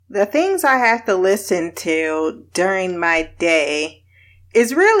The things I have to listen to during my day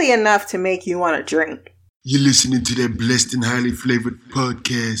is really enough to make you want to drink. You're listening to that blessed and highly flavored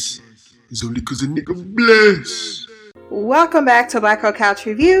podcast. It's only because a nigga blessed. Welcome back to Black Girl Couch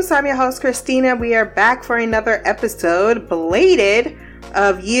Reviews. I'm your host, Christina. We are back for another episode, belated,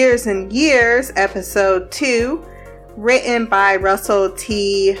 of Years and Years, episode 2, written by Russell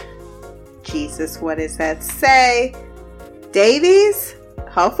T. Jesus, what does that say? Davies?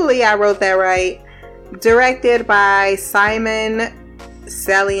 Hopefully I wrote that right. Directed by Simon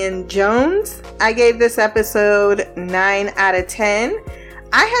Salian Jones. I gave this episode 9 out of 10.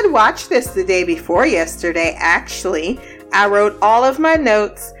 I had watched this the day before yesterday, actually. I wrote all of my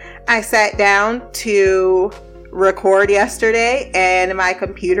notes. I sat down to record yesterday and my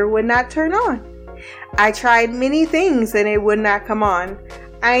computer would not turn on. I tried many things and it would not come on.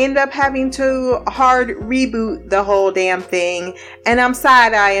 I ended up having to hard reboot the whole damn thing, and I'm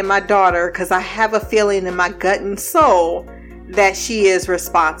side-eyeing my daughter because I have a feeling in my gut and soul that she is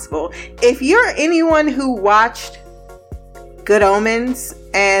responsible. If you're anyone who watched Good Omens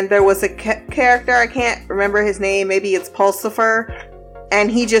and there was a character, I can't remember his name, maybe it's Pulsifer,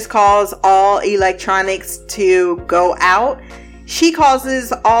 and he just calls all electronics to go out, she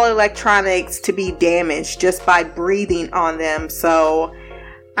causes all electronics to be damaged just by breathing on them. So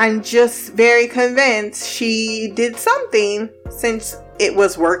I'm just very convinced she did something since it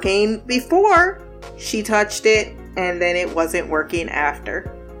was working before she touched it and then it wasn't working after.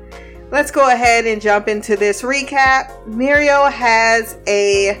 Let's go ahead and jump into this recap. Muriel has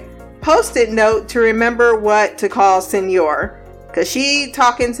a post-it note to remember what to call Senor, because she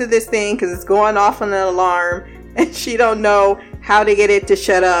talking to this thing because it's going off on an alarm and she don't know how to get it to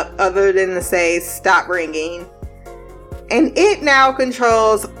shut up other than to say stop ringing. And it now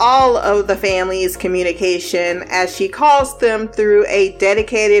controls all of the family's communication as she calls them through a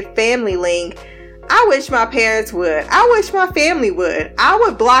dedicated family link. I wish my parents would. I wish my family would. I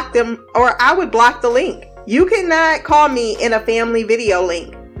would block them, or I would block the link. You cannot call me in a family video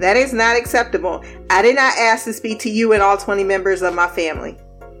link. That is not acceptable. I did not ask to speak to you and all 20 members of my family.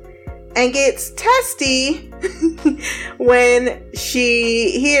 And gets testy when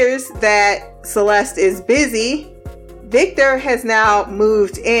she hears that Celeste is busy. Victor has now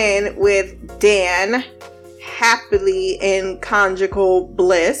moved in with Dan, happily in conjugal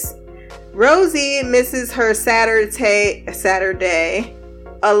bliss. Rosie misses her Saturday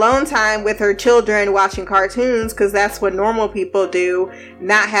alone time with her children watching cartoons, because that's what normal people do,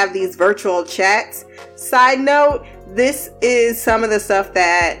 not have these virtual chats. Side note, this is some of the stuff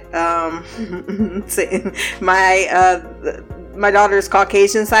that my daughter's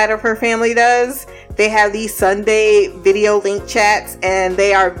Caucasian side of her family does. They have these Sunday video link chats and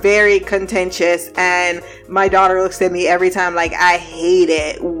they are very contentious, and my daughter looks at me every time like, I hate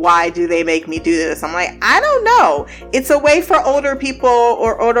it. Why do they make me do this? I'm like, I don't know. It's a way for older people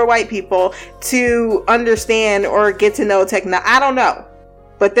or older white people to understand or get to know technology. I don't know.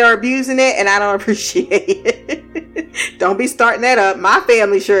 But they're abusing it and I don't appreciate it. Don't be starting that up. My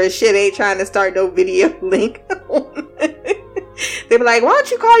family sure as shit ain't trying to start no video link. They be like, why don't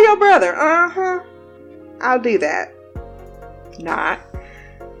you call your brother? I'll do that. Not.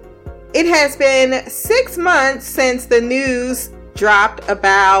 It has been 6 months since the news dropped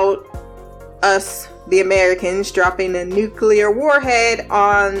about us, the Americans, dropping a nuclear warhead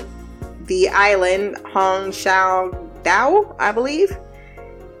on the island Hong Shao Dao, I believe.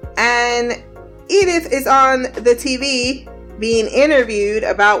 And Edith is on the TV being interviewed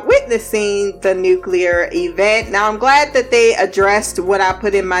about witnessing the nuclear event. Now, I'm glad that they addressed what I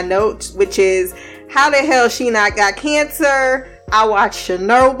put in my notes, which is how the hell she not got cancer. I watched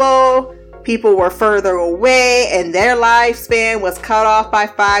Chernobyl. People were further away and their lifespan was cut off by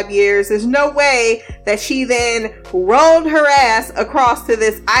 5 years. There's no way that she then rolled her ass across to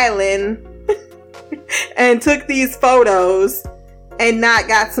this island and took these photos and not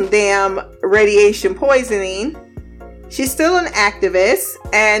got some damn radiation poisoning. She's still an activist,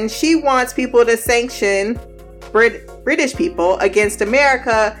 and she wants people to sanction British people against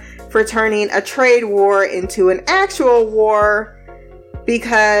America for turning a trade war into an actual war,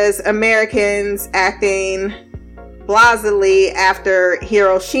 because Americans acting blasely after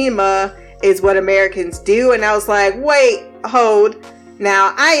Hiroshima is what Americans do. And I was like, wait, hold.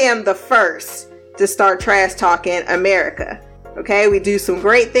 Now, I am the first to start trash talking America. Okay, we do some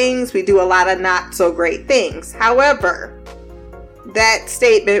great things. We do a lot of not so great things. However, that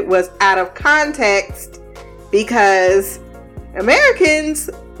statement was out of context because Americans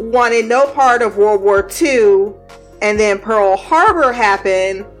wanted no part of World War II, and then Pearl Harbor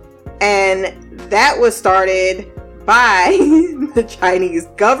happened, and that was started by the Chinese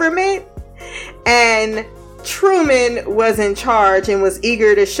government, and Truman was in charge and was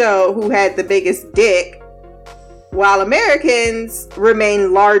eager to show who had the biggest dick, while Americans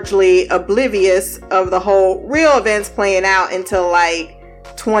remained largely oblivious of the whole real events playing out until like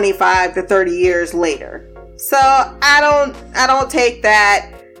 25 to 30 years later. So I don't take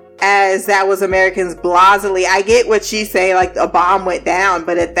that as that was Americans blasely. I get what she's saying, like a bomb went down,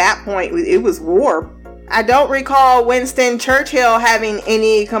 but at that point it was war. I don't recall Winston Churchill having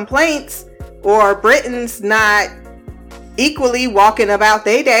any complaints or Britons not equally walking about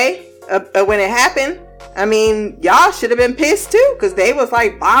their day when it happened. I mean, y'all should have been pissed too, because they was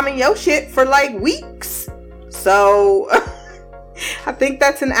like bombing your shit for like weeks. So I think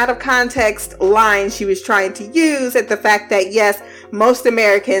that's an out of context line she was trying to use at the fact that yes, most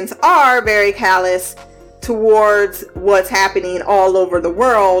Americans are very callous towards what's happening all over the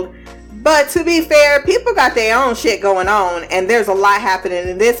world. But to be fair, people got their own shit going on, and there's a lot happening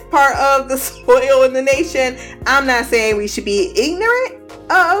in this part of the soil in the nation. I'm not saying we should be ignorant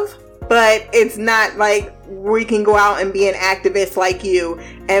of, but it's not like we can go out and be an activist like you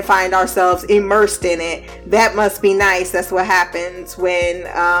and find ourselves immersed in it. That must be nice. That's what happens when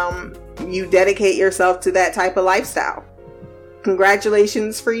you dedicate yourself to that type of lifestyle.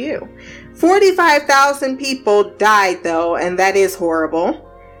 Congratulations for you. 45,000 people died though, and that is horrible.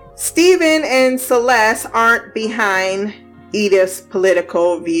 Stephen and Celeste aren't behind Edith's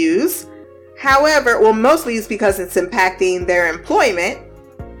political views. However, well, mostly it's because it's impacting their employment.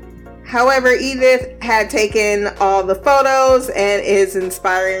 However, Edith had taken all the photos and is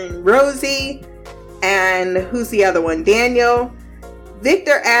inspiring Rosie. And who's the other one? Daniel.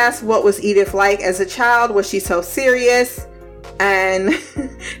 Victor asked what was Edith like as a child? Was she so serious? And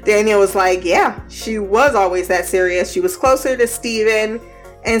Daniel was like, yeah, she was always that serious. She was closer to Stephen.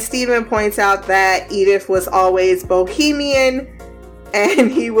 And Stephen points out that Edith was always bohemian and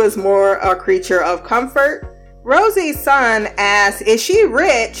he was more a creature of comfort. Rosie's son asks, is she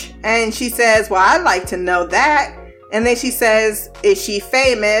rich? And she says, well, I'd like to know that. And then she says, is she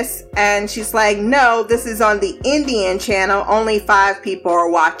famous? And she's like, no, this is on the Indian channel. Only 5 people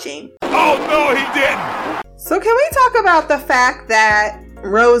are watching. Oh, no, he didn't. So can we talk about the fact that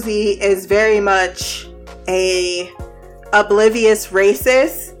Rosie is very much a oblivious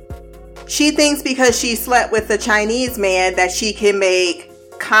racist? She thinks because she slept with a Chinese man that she can make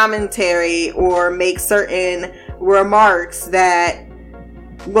commentary or make certain remarks that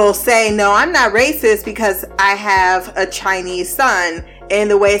will say, no, I'm not racist because I have a Chinese son, in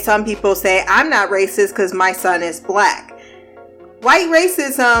the way some people say I'm not racist because my son is black. White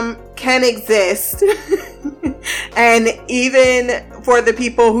racism can exist and even for the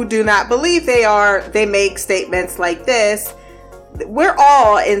people who do not believe they make statements like this. We're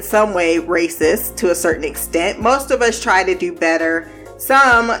all in some way racist to a certain extent. Most of us try to do better.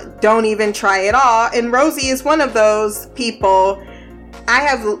 Some don't even try at all. And Rosie is one of those people. I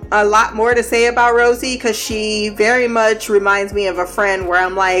have a lot more to say about Rosie because she very much reminds me of a friend where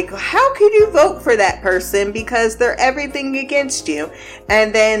I'm like, how could you vote for that person? Because they're everything against you.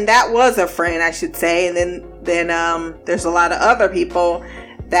 And then that was a friend, I should say. And then there's a lot of other people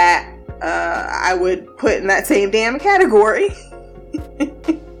that I would put in that same damn category.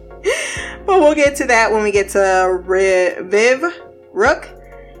 But we'll get to that when we get to Viv Rook.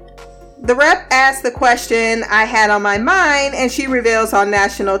 The rep asked the question I had on my mind, and she reveals on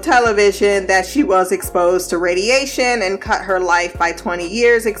national television that she was exposed to radiation and cut her life by 20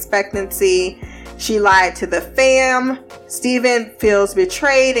 years expectancy. She lied to the fam. Stephen feels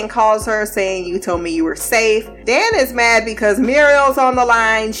betrayed and calls her saying, you told me you were safe. Dan is mad because Muriel's on the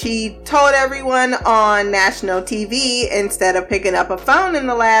line. She told everyone on national TV instead of picking up a phone in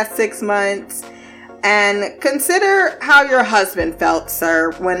the last 6 months. And consider how your husband felt,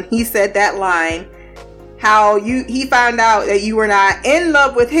 sir, when he said that line. How he found out that you were not in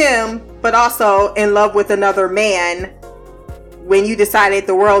love with him, but also in love with another man when you decided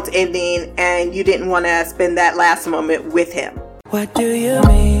the world's ending and you didn't want to spend that last moment with him. What do you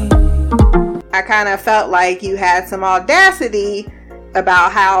mean? I kind of felt like you had some audacity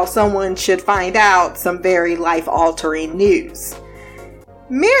about how someone should find out some very life-altering news.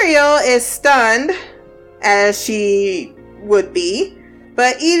 Muriel is stunned, as she would be,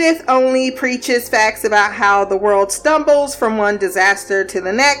 but Edith only preaches facts about how the world stumbles from one disaster to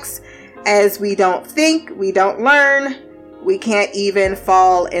the next, as we don't think, we don't learn, we can't even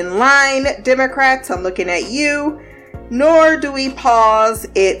fall in line, Democrats, I'm looking at you, nor do we pause,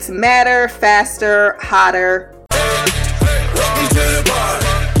 it's madder, faster, hotter. Welcome to the bar.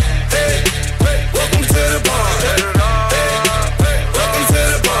 Hey, welcome to the bar. Welcome to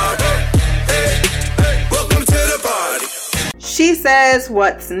the bar. Hey, welcome to the bar. She says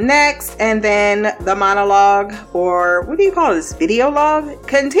what's next, and then the monologue, or what do you call this, video log,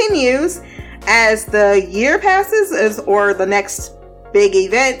 continues as the year passes, or the next big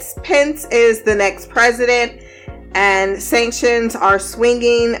events. Pence is the next president, and sanctions are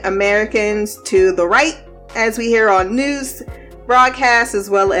swinging Americans to the right, as we hear on news broadcasts, as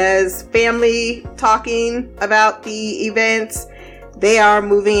well as family talking about the events. They are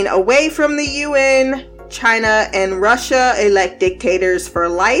moving away from the UN. China and Russia elect dictators for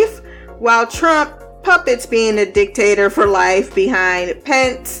life, while Trump puppets being a dictator for life behind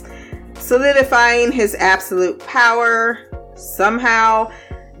Pence, solidifying his absolute power somehow.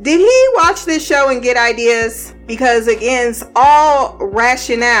 Did he watch this show and get ideas? Because against all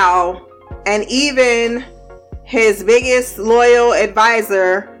rationale, and even his biggest loyal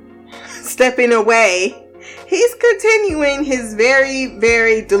advisor stepping away, he's continuing his very,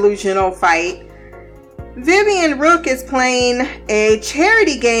 very delusional fight. Vivian Rook is playing a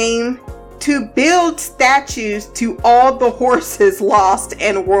charity game to build statues to all the horses lost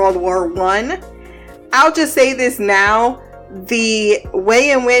in World War I. I'll just say this now. The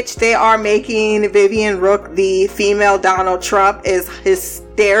way in which they are making Vivian Rook the female Donald Trump is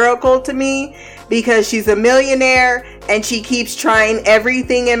hysterical to me, because she's a millionaire and she keeps trying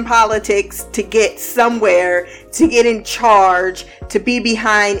everything in politics to get somewhere, to get in charge, to be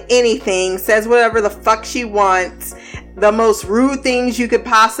behind anything, says whatever the fuck she wants, the most rude things you could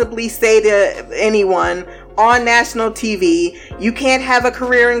possibly say to anyone on national TV. You can't have a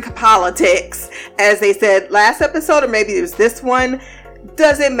career in politics, as they said last episode, or maybe it was this one.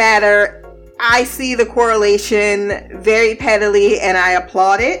 Doesn't matter. I see the correlation very pettily and I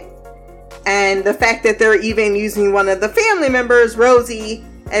applaud it. And the fact that they're even using one of the family members, Rosie,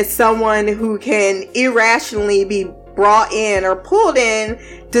 as someone who can irrationally be brought in or pulled in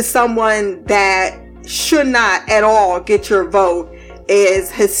to someone that should not at all get your vote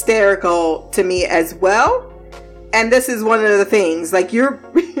is hysterical to me as well. And this is one of the things, like, you're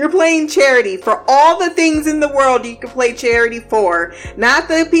playing charity for all the things in the world you can play charity for. Not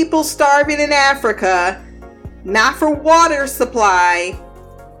the people starving in Africa, not for water supply,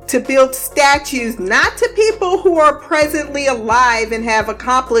 to build statues, not to people who are presently alive and have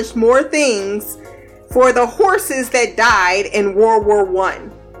accomplished more things, for the horses that died in World War I.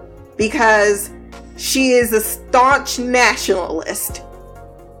 Because she is a staunch nationalist.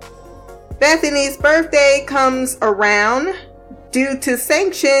 Bethany's birthday comes around. Due to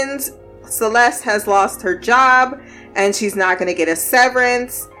sanctions, Celeste has lost her job and she's not going to get a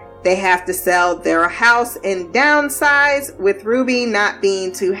severance. They have to sell their house and downsize, with Ruby not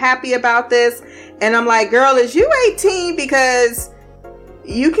being too happy about this. And I'm like, girl, is you 18? Because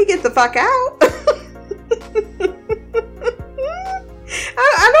you can get the fuck out.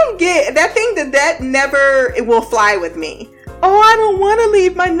 I don't get that thing, that never, it will fly with me. Oh, I don't want to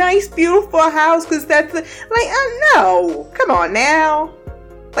leave my nice, beautiful house because that's no, come on now.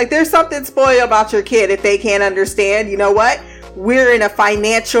 Like, there's something spoiled about your kid if they can't understand, you know what? We're in a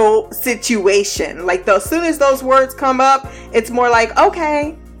financial situation. Like, as soon as those words come up, it's more like,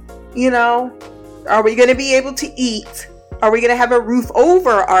 okay, you know, are we going to be able to eat? Are we going to have a roof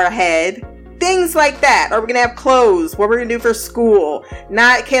over our head? Things like that. Are we going to have clothes? What we're going to do for school?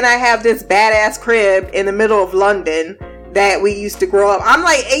 Not, can I have this badass crib in the middle of London that we used to grow up? I'm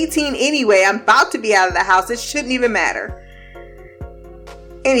like 18 anyway. I'm about to be out of the house. It shouldn't even matter.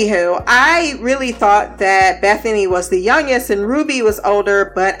 Anywho, I really thought that Bethany was the youngest and Ruby was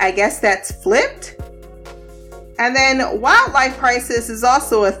older, but I guess that's flipped. And then wildlife crisis is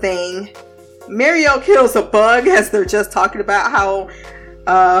also a thing. Mariel kills a bug, as they're just talking about how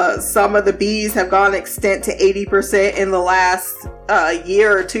some of the bees have gone extinct to 80% in the last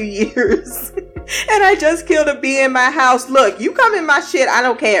year or 2 years. And I just killed a bee in my house. Look, you come in my shit, I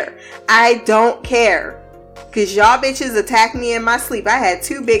don't care. I don't care. Because y'all bitches attacked me in my sleep. I had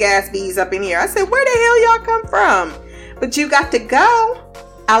 2 big ass bees up in here. I said, where the hell y'all come from? But you got to go.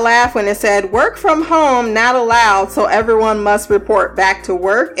 I laughed when it said, work from home not allowed, so everyone must report back to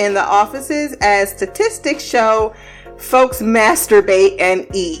work in the offices, as statistics show folks masturbate and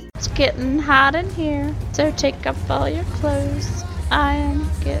eat. It's getting hot in here, so take off all your clothes. I am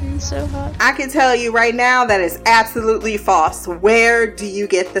getting so hot. I can tell you right now that is absolutely false. Where do you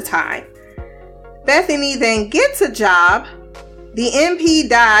get the time? Bethany then gets a job. The MP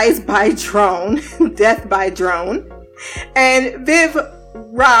dies by drone, death by drone. And Viv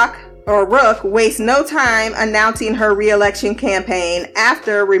Rook wastes no time announcing her re-election campaign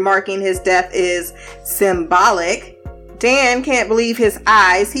after remarking his death is symbolic. Dan can't believe his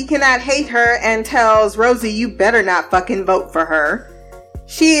eyes. He cannot hate her and tells Rosie, you better not fucking vote for her.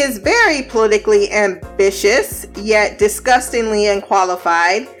 She is very politically ambitious, yet disgustingly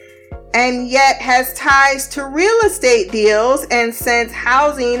unqualified, and yet has ties to real estate deals. And since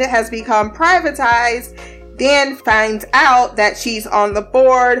housing has become privatized, Dan finds out that she's on the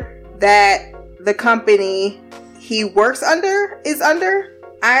board that the company he works under is under.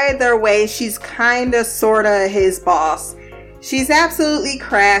 Either way, she's kinda sorta his boss. She's absolutely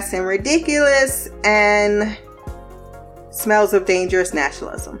crass and ridiculous and smells of dangerous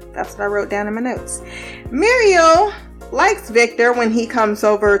nationalism. That's what I wrote down in my notes. Muriel likes Victor when he comes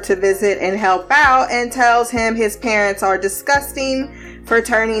over to visit and help out, and tells him his parents are disgusting for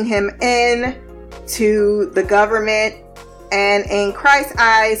turning him in to the government. And in Christ's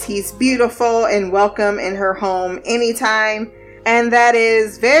eyes, he's beautiful and welcome in her home anytime. And that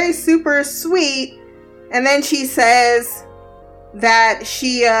is very super sweet. And then she says that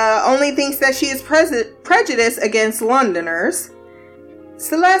she only thinks that she is prejudiced against Londoners.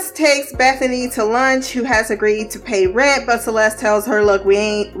 Celeste takes Bethany to lunch, who has agreed to pay rent, but Celeste tells her, look,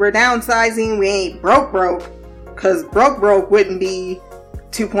 we're downsizing, we ain't broke, cause broke wouldn't be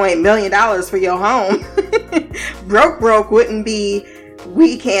 $2 million for your home. broke wouldn't be,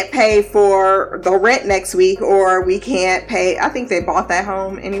 we can't pay for the rent next week, or we can't pay, I think they bought that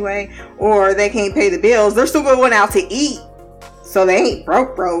home anyway, or they can't pay the bills. They're still going out to eat. So they ain't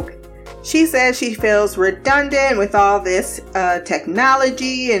broke. She says she feels redundant with all this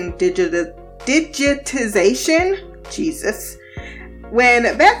technology and digitization. Jesus.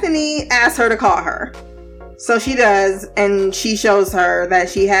 When Bethany asks her to call her. So she does, and she shows her that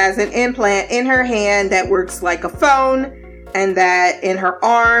she has an implant in her hand that works like a phone, and that in her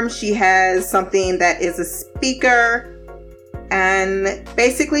arm she has something that is a speaker. And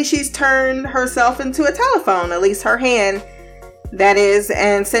basically she's turned herself into a telephone, at least her hand. That is,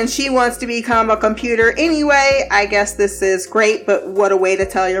 and since she wants to become a computer anyway, I guess this is great, but what a way to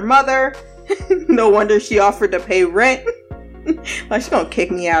tell your mother. No wonder she offered to pay rent. Like, she's gonna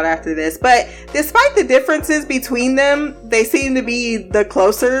kick me out after this. But despite the differences between them, they seem to be the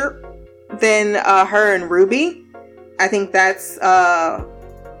closer than her and Ruby. I think that's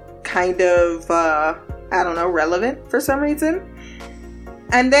kind of, relevant for some reason.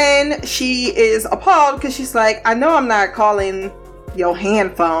 And then she is appalled because she's like, I know I'm not calling your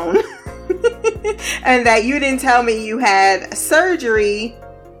hand phone. And that you didn't tell me you had surgery.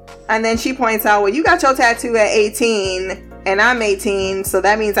 And then she points out, well, you got your tattoo at 18 and I'm 18, so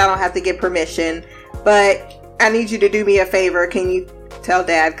that means I don't have to get permission. But I need you to do me a favor. Can you tell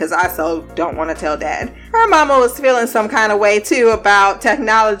Dad? Because I so don't want to tell Dad. Her mama was feeling some kind of way too about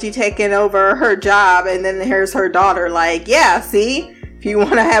technology taking over her job. And then here's her daughter like, yeah, see? If you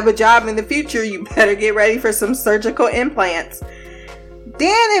want to have a job in the future, you better get ready for some surgical implants.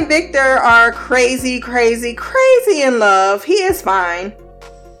 Dan and Victor are crazy in love. He is fine.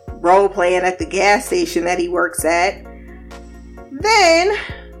 Role playing at the gas station that he works at. Then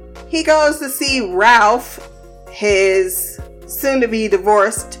he goes to see Ralph, his soon-to-be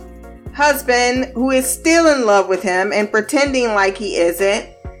divorced husband, who is still in love with him and pretending like he isn't,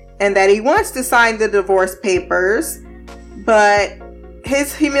 and that he wants to sign the divorce papers, but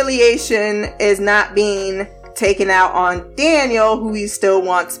his humiliation is not being taken out on Daniel, who he still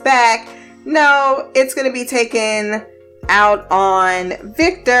wants back. No, it's going to be taken out on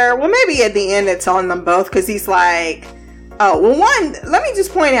Victor. Well, maybe at the end it's on them both, because he's like, oh, well, one, let me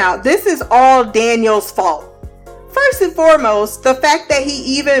just point out, this is all Daniel's fault. First and foremost, the fact that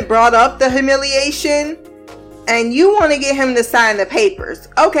he even brought up the humiliation, and you want to get him to sign the papers.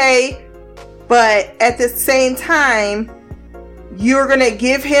 Okay, but at the same time, you're going to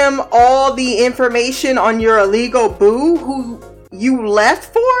give him all the information on your illegal boo who you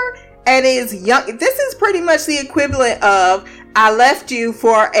left for and is young. This is pretty much the equivalent of, I left you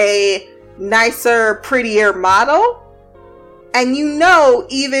for a nicer, prettier model. And you know,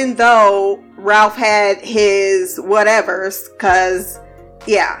 even though Ralph had his whatevers, because,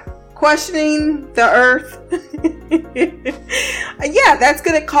 yeah, questioning the earth. Yeah, that's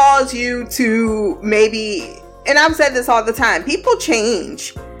going to cause you to maybe, and I've said this all the time, people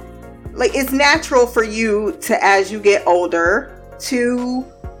change. Like, it's natural for you to, as you get older, to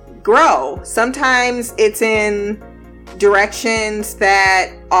grow. Sometimes it's in directions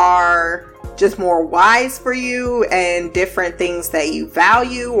that are just more wise for you and different things that you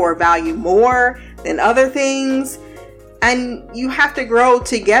value or value more than other things. And you have to grow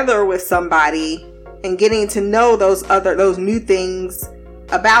together with somebody and getting to know those new things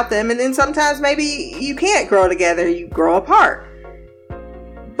about them. And then sometimes maybe you can't grow together, you grow apart.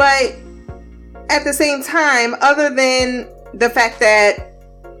 But at the same time, other than the fact that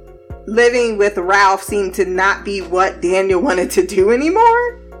living with Ralph seemed to not be what Daniel wanted to do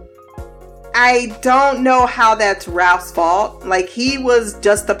anymore. I don't know how that's Ralph's fault. Like, he was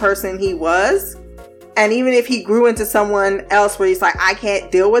just the person he was. And even if he grew into someone else where he's like, I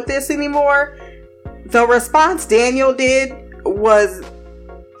can't deal with this anymore, the response Daniel did was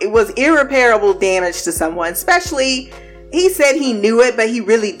irreparable damage to someone. Especially, he said he knew it, but he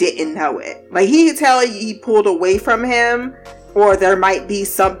really didn't know it. Like, he could tell he pulled away from him, or there might be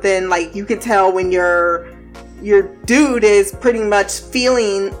something, like, you can tell when your dude is pretty much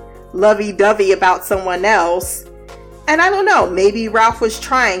feeling lovey-dovey about someone else. And I don't know, maybe Ralph was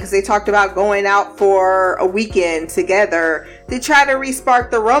trying, because they talked about going out for a weekend together to try to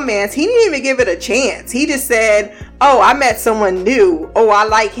re-spark the romance. He didn't even give it a chance. He just said, oh, I met someone new. Oh, I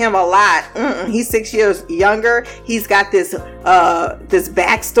like him a lot. He's 6 years younger. He's got this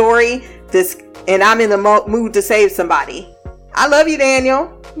backstory, and I'm in the mood to save somebody. I love you,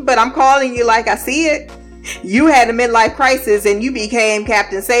 Daniel, but I'm calling you like I see it. You had a midlife crisis and you became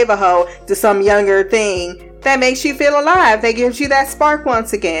Captain Save-A-Ho to some younger thing that makes you feel alive, that gives you that spark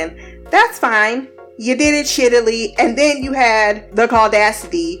once again. That's fine. You did it shittily, and then you had the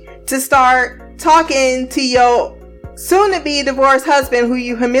audacity to start talking to your soon-to-be divorced husband who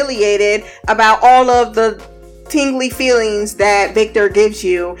you humiliated about all of the tingly feelings that Victor gives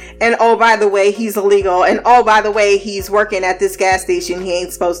you. And oh, by the way, he's illegal. And oh, by the way, he's working at this gas station he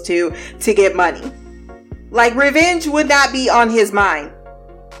ain't supposed to get money. Like, revenge would not be on his mind.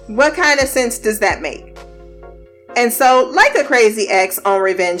 What kind of sense does that make? And so, like a crazy ex on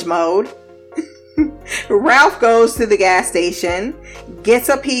revenge mode, Ralph goes to the gas station, gets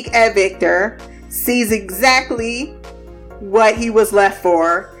a peek at Victor, sees exactly what he was left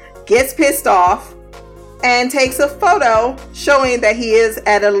for, gets pissed off, and takes a photo showing that he is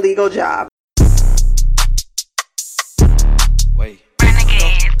at a legal job. Wait.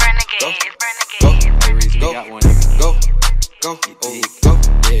 Renegade. Go. Got one. Go. Oh, go.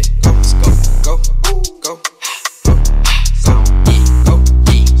 Yeah. Go.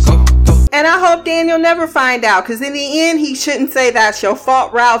 And I hope Daniel never find out, because in the end, he shouldn't say that's your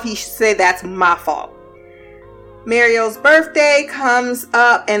fault, Ralph. He should say that's my fault. Mario's birthday comes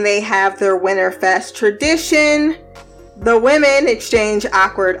up and they have their Winterfest tradition. The women exchange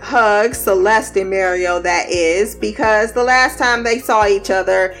awkward hugs, Celeste and Mario that is, because the last time they saw each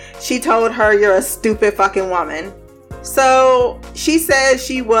other, she told her, you're a stupid fucking woman. So she says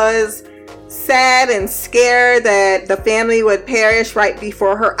she was sad and scared that the family would perish right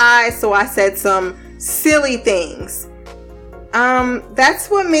before her eyes, so I said some silly things. That's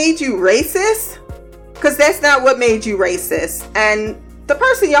what made you racist? Because that's not what made you racist. And the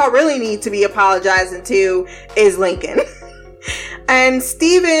person y'all really need to be apologizing to is Lincoln. And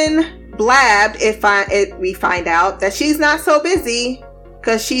Steven blabbed, we find out, that she's not so busy,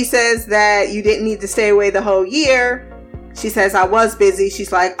 because she says that you didn't need to stay away the whole year. She says, I was busy.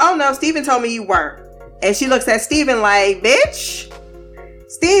 She's like, oh no, Steven told me you weren't. And she looks at Steven like, bitch.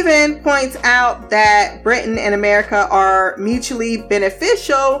 Steven points out that Britain and America are mutually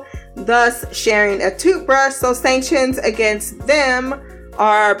beneficial, thus sharing a toothbrush, so sanctions against them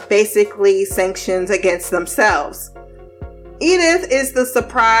are basically sanctions against themselves. Edith is the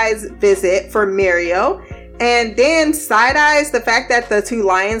surprise visit for Mario, and Dan side-eyes the fact that the two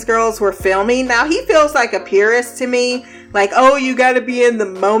Lions girls were filming. Now, he feels like a purist to me, like, oh, you gotta be in the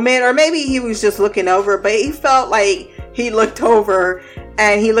moment, or maybe he was just looking over, but he felt like he looked over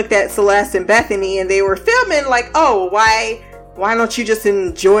and he looked at Celeste and Bethany and they were filming, like, oh, why don't you just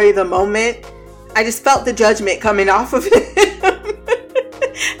enjoy the moment? I just felt the judgment coming off of him.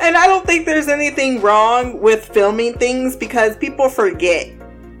 And I don't think there's anything wrong with filming things, because people forget.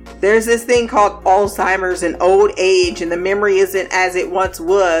 There's this thing called Alzheimer's and old age, and the memory isn't as it once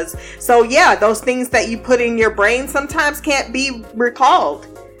was. So yeah, those things that you put in your brain sometimes can't be recalled.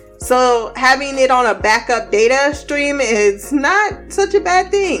 So having it on a backup data stream is not such a bad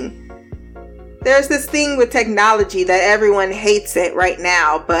thing. There's this thing with technology that everyone hates it right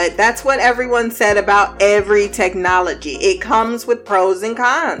now, but that's what everyone said about every technology. It comes with pros and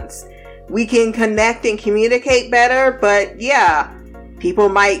cons. We can connect and communicate better, but yeah, people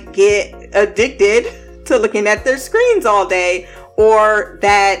might get addicted to looking at their screens all day, or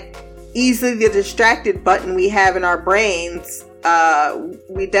that easily distracted button we have in our brains.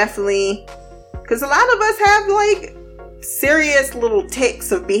 We definitely, because a lot of us have like serious little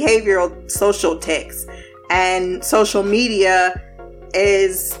tics of behavioral social tics, and social media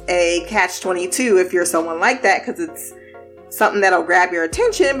is a catch-22 if you're someone like that, because it's something that'll grab your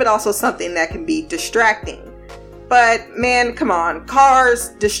attention, but also something that can be distracting. But man, come on, cars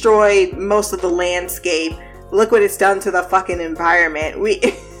destroyed most of the landscape. Look what it's done to the fucking environment.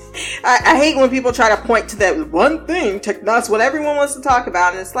 I hate when people try to point to that one thing, that's what everyone wants to talk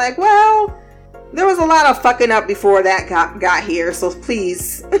about, and it's like, well, there was a lot of fucking up before that got here, so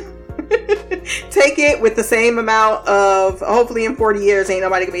please take it with the same amount of, hopefully in 40 years ain't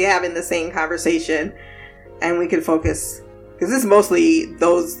nobody gonna be having the same conversation, and we can focus, because this is mostly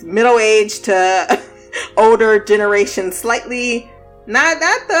those middle-aged to older generation, slightly, not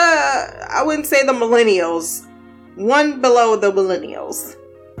the, I wouldn't say the millennials, one below the millennials.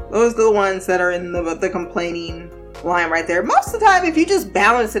 Those are the ones that are in the complaining line right there. Most of the time, if you just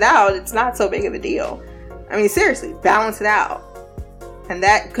balance it out, it's not so big of a deal. I mean, seriously, balance it out. And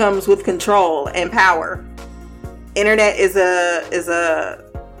that comes with control and power. Internet is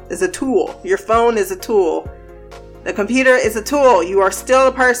a tool. Your phone is a tool. The computer is a tool. You are still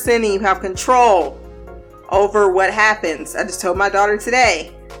a person and you have control over what happens. I just told my daughter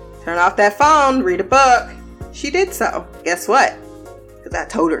today, turn off that phone, read a book. She did so. Guess what? Because I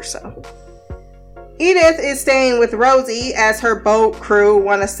told her so. Edith is staying with Rosie as her boat crew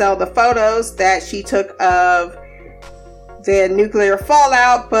want to sell the photos that she took of the nuclear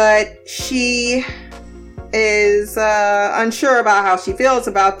fallout, but she is unsure about how she feels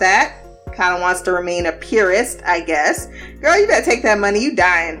about that. Kind of wants to remain a purist, I guess. Girl, you better take that money, you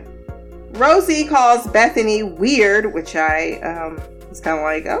dying. Rosie calls Bethany weird, which I was kind of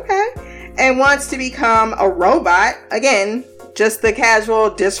like, okay, and wants to become a robot. Again, just the casual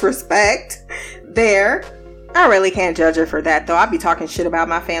disrespect there. I really can't judge her for that, though. I'd be talking shit about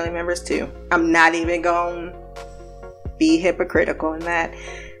my family members too. I'm not even gonna be hypocritical in that.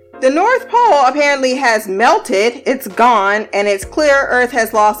 The North Pole apparently has melted. It's gone, and it's clear Earth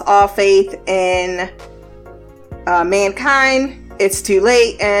has lost all faith in mankind. It's too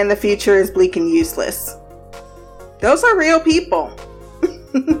late, and the future is bleak and useless. Those are real people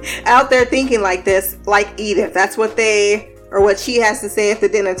out there thinking like this, like Edith. That's what what she has to say at the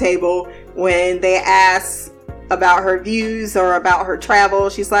dinner table when they ask about her views or about her travel.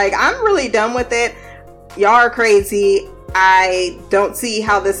 She's like, I'm really done with it. Y'all are crazy. I don't see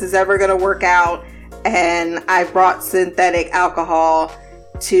how this is ever going to work out. And I brought synthetic alcohol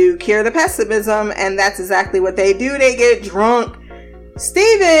to cure the pessimism. And that's exactly what they do. They get drunk.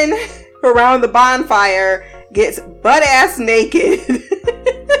 Steven, around the bonfire, gets butt-ass naked.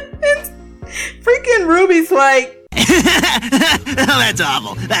 Freaking Ruby's like, That's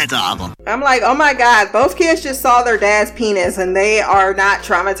awful. That's awful. I'm like, oh my god, both kids just saw their dad's penis and they are not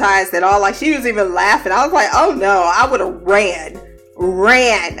traumatized at all. Like, she was even laughing. I was like, oh no, I would have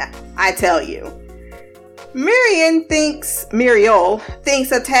ran, I tell you. Muriel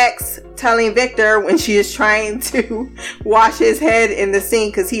thinks a text telling Victor when she is trying to wash his head in the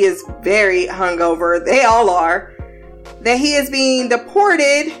sink, because he is very hungover, they all are, that he is being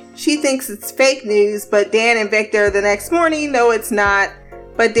deported. She thinks it's fake news, but Dan and Victor the next morning know it's not.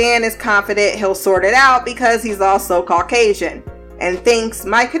 But Dan is confident he'll sort it out because he's also Caucasian and thinks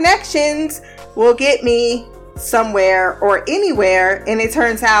my connections will get me somewhere or anywhere. And it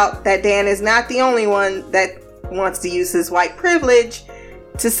turns out that Dan is not the only one that wants to use his white privilege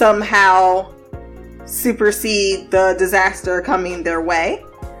to somehow supersede the disaster coming their way.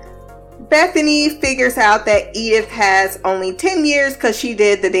 Bethany figures out that Edith has only 10 years because she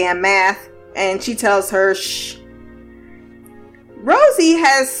did the damn math, and she tells her, shh. Rosie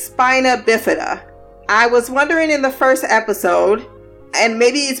has spina bifida. I was wondering in the first episode, and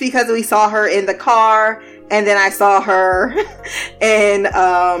maybe it's because we saw her in the car, and then I saw her in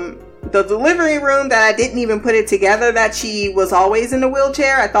the delivery room, that I didn't even put it together that she was always in a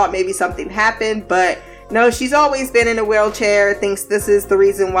wheelchair. I thought maybe something happened, but no, she's always been in a wheelchair. Thinks this is the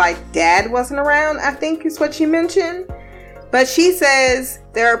reason why Dad wasn't around, I think is what she mentioned. But she says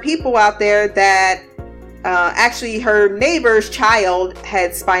there are people out there that actually her neighbor's child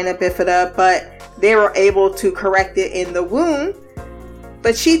had spina bifida, but they were able to correct it in the womb.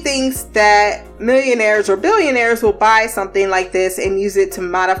 But she thinks that millionaires or billionaires will buy something like this and use it to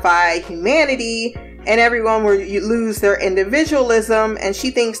modify humanity, and everyone will lose their individualism, and she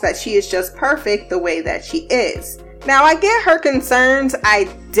thinks that she is just perfect the way that she is. Now, I get her concerns. I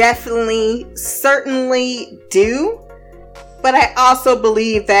certainly do. But I also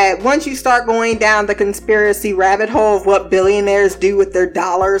believe that once you start going down the conspiracy rabbit hole of what billionaires do with their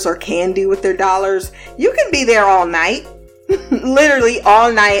dollars or can do with their dollars, you can be there all night. Literally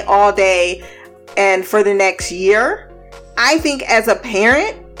all night, all day, and for the next year. I think as a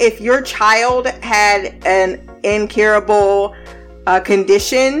parent, if your child had an incurable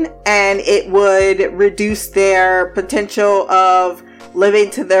condition and it would reduce their potential of living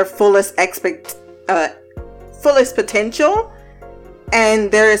to their fullest potential,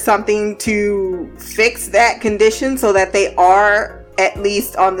 and there is something to fix that condition so that they are at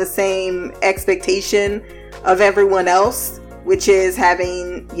least on the same expectation of everyone else, which is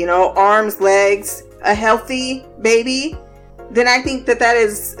having, you know, arms, legs, a healthy baby, then I think that that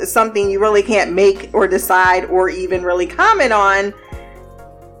is something you really can't make or decide or even really comment on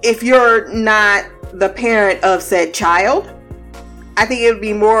if you're not the parent of said child. I think it would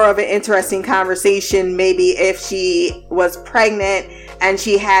be more of an interesting conversation maybe if she was pregnant and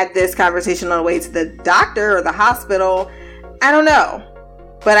she had this conversation on the way to the doctor or the hospital. I don't know.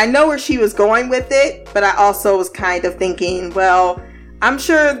 But I know where she was going with it. But I also was kind of thinking, well, I'm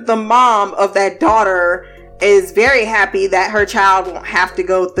sure the mom of that daughter is very happy that her child won't have to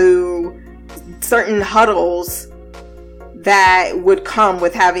go through certain huddles that would come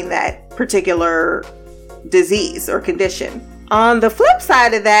with having that particular disease or condition. On the flip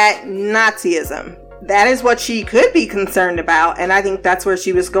side of that, Nazism. That is what she could be concerned about. And I think that's where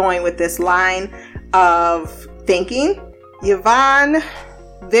she was going with this line of thinking. Yvonne,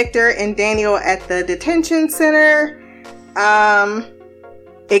 Victor, and Daniel at the detention center.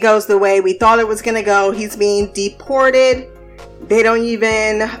 It goes the way we thought it was going to go. He's being deported. They don't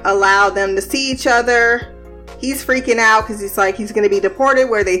even allow them to see each other. He's freaking out because he's like, he's going to be deported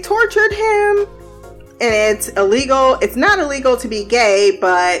where they tortured him. And it's illegal. It's not illegal to be gay,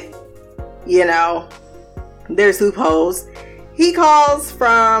 but, you know, there's loopholes. He calls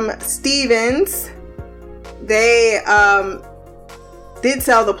from Stevens. They did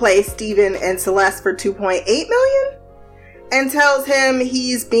sell the place, Steven and Celeste, for $2.8 million. And tells him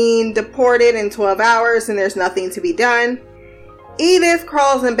he's being deported in 12 hours and there's nothing to be done. Edith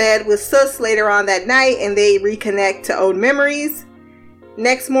crawls in bed with Sus later on that night and they reconnect to old memories.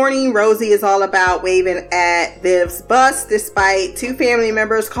 Next morning, Rosie is all about waving at Viv's bus despite two family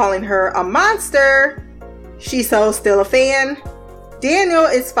members calling her a monster. She's so still a fan. Daniel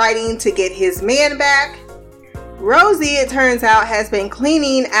is fighting to get his man back. Rosie, it turns out, has been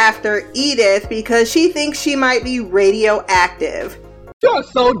cleaning after Edith because she thinks she might be radioactive. You're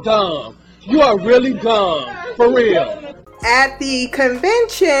so dumb. You are really dumb. For real. At the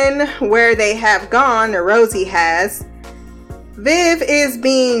convention where they have gone, or Rosie has, Viv is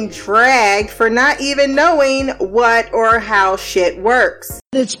being dragged for not even knowing what or how shit works.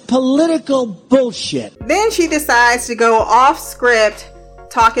 It's political bullshit. Then she decides to go off script,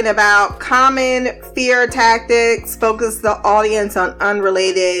 talking about common fear tactics, focus the audience on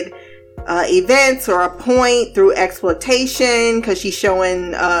unrelated events or a point through exploitation, because she's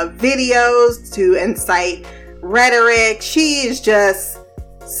showing videos to incite rhetoric. She is just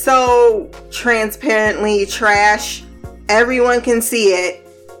so transparently trash. Everyone can see it,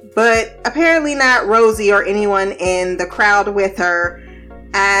 but apparently not Rosie or anyone in the crowd with her.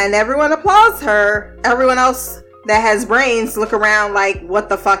 And everyone applauds her. Everyone else that has brains look around like, what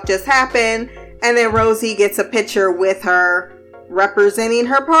the fuck just happened? And then Rosie gets a picture with her representing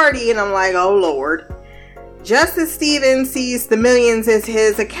her party, and I'm like, oh Lord. Just as Steven sees the millions as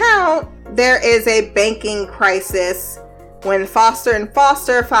his account, there is a banking crisis. When Foster &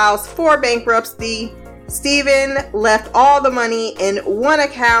 Foster files for bankruptcy, Steven left all the money in one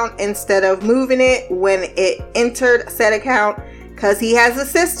account instead of moving it when it entered said account, because he has a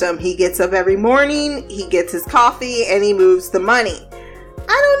system. He gets up every morning, he gets his coffee, and he moves the money.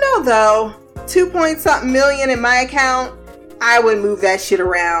 I don't know though. 2-point-something million in my account, I would move that shit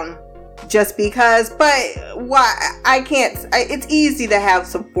around just because. But why? I can't. It's easy to have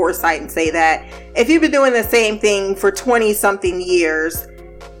some foresight and say that. If you've been doing the same thing for 20-something years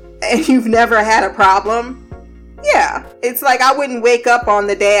and you've never had a problem, yeah. It's like I wouldn't wake up on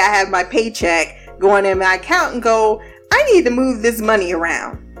the day I have my paycheck, going in my account and go, I need to move this money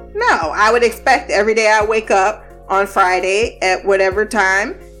around. No, I would expect every day I wake up on Friday at whatever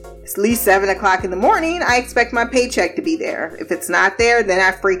time, it's at least 7 o'clock in the morning, I expect my paycheck to be there. If it's not there, then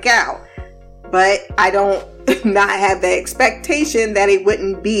I freak out. But I don't not have the expectation that it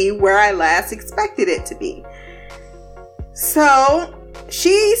wouldn't be where I last expected it to be. So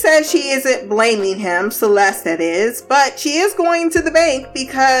she says she isn't blaming him, Celeste that is, but she is going to the bank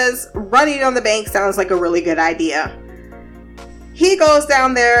because running on the bank sounds like a really good idea. He goes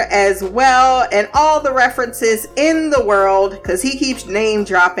down there as well, and all the references in the world, because he keeps name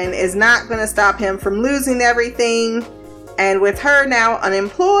dropping, is not going to stop him from losing everything. And with her now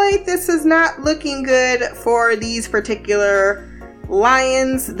unemployed, this is not looking good for these particular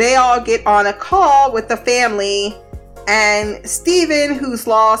lions. They all get on a call with the family, and Steven, who's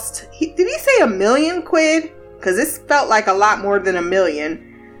lost, did he say $1 million quid? Because this felt like a lot more than $1 million.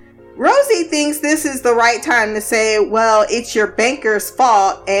 Rosie thinks this is the right time to say, well, it's your banker's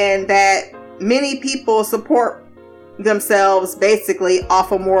fault, and that many people support themselves basically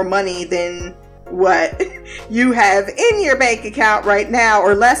off of more money than what you have in your bank account right now,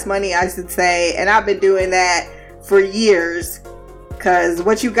 or less money, I should say. And I've been doing that for years, because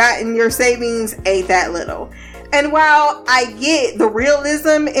what you got in your savings ain't that little. And while I get the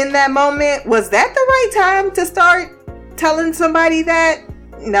realism in that moment, was that the right time to start telling somebody that?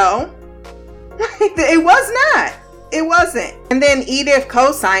 No. It was not. It wasn't. And then Edith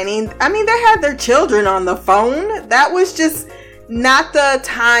co-signing, I mean, they had their children on the phone. That was just not the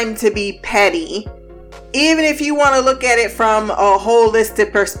time to be petty. Even if you want to look at it from a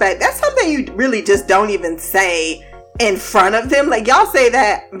holistic perspective, that's something you really just don't even say in front of them. Like, y'all say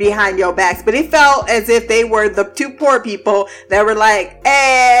that behind your backs, but it felt as if they were the two poor people that were like,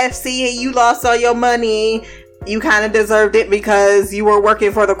 see, you lost all your money. You kind of deserved it because you were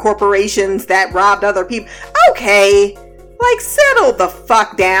working for the corporations that robbed other people. Okay, like, settle the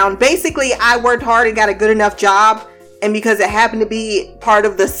fuck down. Basically, I worked hard and got a good enough job, and because it happened to be part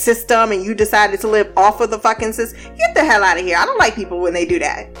of the system and you decided to live off of the fucking system, get the hell out of here. I don't like people when they do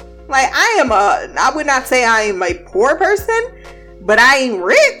that. Like, I would not say I am a poor person, but I ain't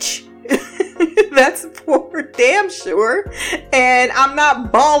rich. That's for damn sure. And I'm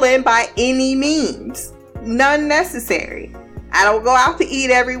not balling by any means. None necessary. I don't go out to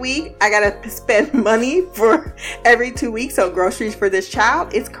eat every week. I gotta spend money for every 2 weeks on groceries for this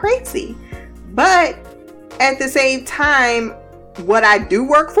child. It's crazy. But at the same time, what I do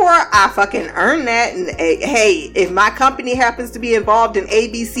work for, I fucking earn that. And hey, if my company happens to be involved in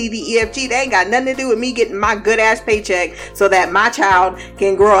A, B, C, D, E, F, G, they ain't got nothing to do with me getting my good ass paycheck so that my child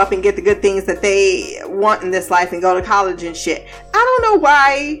can grow up and get the good things that they want in this life and go to college and shit. I don't know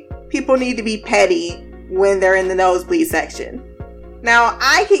why people need to be petty when they're in the nosebleed section. Now,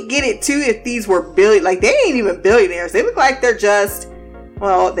 I could get it too if these were like, they ain't even billionaires. They look like they're just,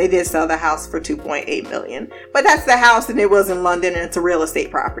 well, they did sell the house for $2.8 million, but that's the house and it was in London and it's a real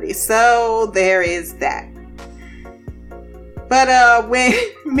estate property. So there is that. But when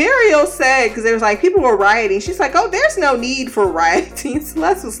Muriel said, because there was like people were rioting, she's like, oh, there's no need for rioting.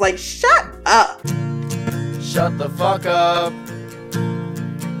 Celeste was like, shut up. Shut the fuck up.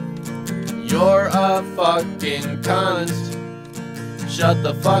 You're a fucking cunt. Shut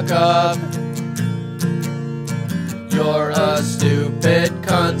the fuck up. You're a stupid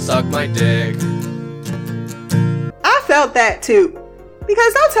cunt. Suck my dick. I felt that too.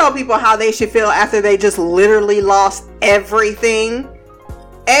 Because don't tell people how they should feel after they just literally lost everything.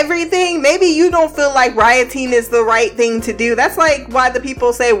 Everything. Maybe you don't feel like rioting is the right thing to do. That's like why the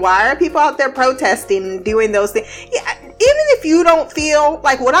people say, why are people out there protesting and doing those things? Yeah, even if you don't feel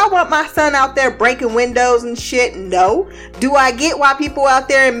like, would I want my son out there breaking windows and shit? No. Do I get why people out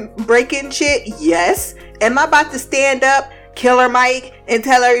there breaking shit? Yes. Am I about to stand up, Killer Mike, and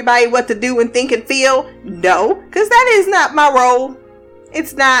tell everybody what to do and think and feel? No. Because that is not my role.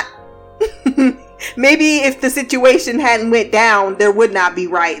 It's not. Maybe if the situation hadn't went down, there would not be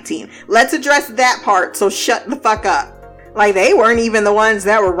rioting. Let's address that part, so shut the fuck up. Like, they weren't even the ones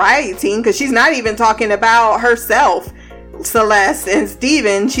that were rioting, because she's not even talking about herself, Celeste and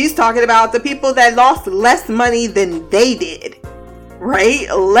Steven. She's talking about the people that lost less money than they did. Right?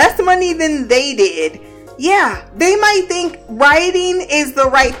 Less money than they did. Yeah, they might think rioting is the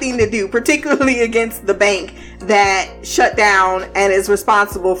right thing to do, particularly against the bank that shut down and is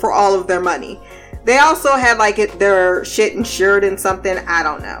responsible for all of their money. They also had like their shit insured in something, I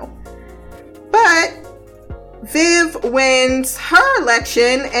don't know. But Viv wins her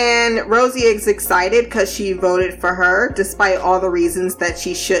election and Rosie is excited because she voted for her despite all the reasons that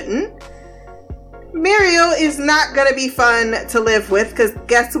she shouldn't. Muriel is not going to be fun to live with because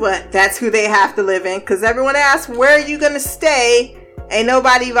guess what? That's who they have to live in, because everyone asks, where are you going to stay? Ain't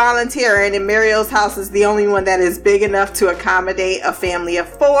nobody volunteering, and Muriel's house is the only one that is big enough to accommodate a family of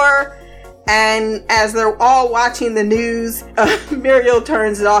 4. And as they're all watching the news, Muriel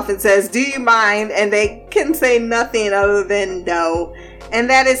turns it off and says, do you mind? And they can say nothing other than no. And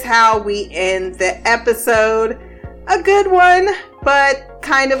that is how we end the episode. A good one, but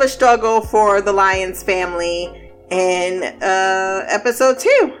kind of a struggle for the Lyons family in episode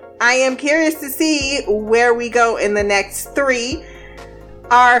 2. I am curious to see where we go in the next 3.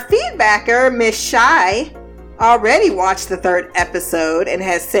 Our feedbacker, Miss Shy, already watched the 3rd episode and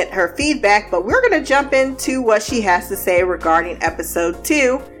has sent her feedback, but we're going to jump into what she has to say regarding episode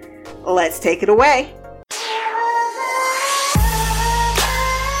 2. Let's take it away.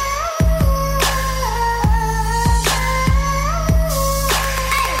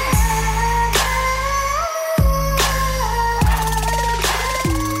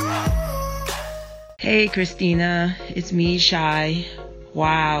 Hey Christina, it's me, Shy.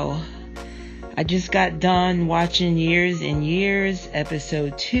 Wow. I just got done watching Years and Years,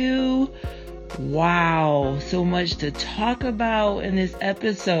 episode 2. Wow, so much to talk about in this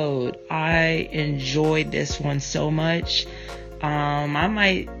episode. I enjoyed this one so much. I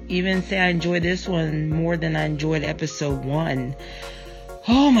might even say I enjoyed this one more than I enjoyed episode 1.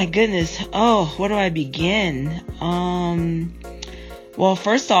 Oh my goodness. Oh, where do I begin? Well,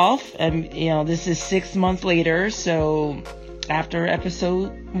 first off, this is 6 months later, so after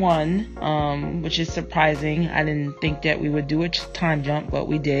episode 1, which is surprising. I didn't think that we would do a time jump, but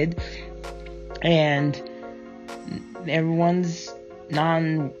we did. And everyone's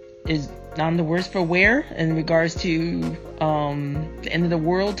none the worse for wear in regards to the end of the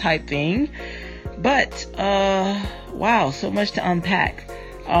world type thing. But wow, so much to unpack.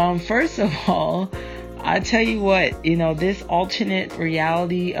 First of all, I tell you what, this alternate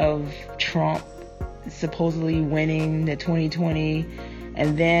reality of Trump supposedly winning the 2020,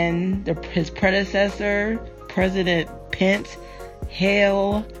 and then his predecessor, President Pence,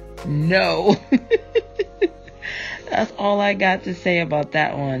 hell no. That's all I got to say about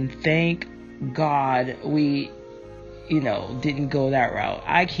that one. Thank God we, didn't go that route.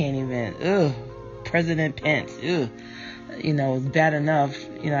 I can't even, President Pence, it's bad enough.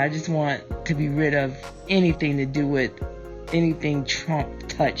 I just want to be rid of anything to do with anything Trump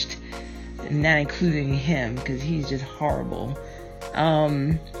touched, not including him, because he's just horrible.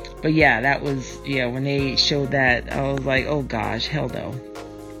 But yeah, that was, when they showed that, I was like, oh gosh, hell no.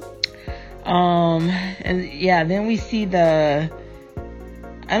 And yeah, then we see I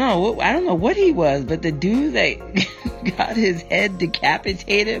don't know what he was, but the dude that got his head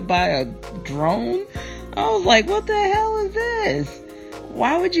decapitated by a drone. I was like, what the hell is this?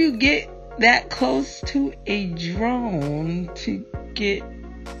 Why would you get that close to a drone to get,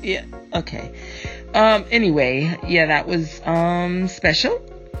 yeah, okay. Anyway, yeah, that was, special.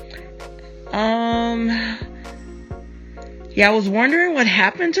 Yeah, I was wondering what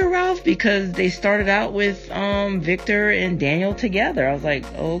happened to Ralph, because they started out with Victor and Daniel together. I was like,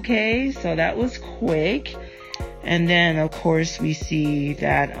 okay, so that was quick. And then, of course, we see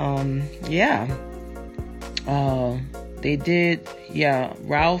that,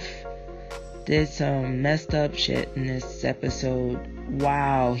 Ralph did some messed up shit in this episode.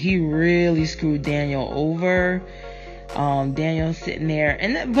 Wow, he really screwed Daniel over. Daniel sitting there,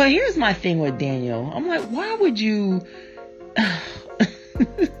 but here's my thing with Daniel. I'm like, why would you?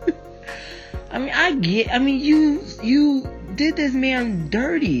 You did this man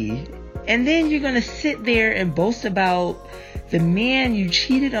dirty, and then you're gonna sit there and boast about the man you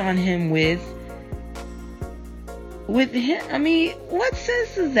cheated on him with him. What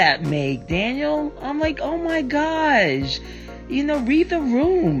sense does that make, Daniel? I'm like, oh my gosh, read the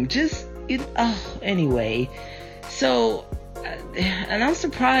room. Anyway, so, and I'm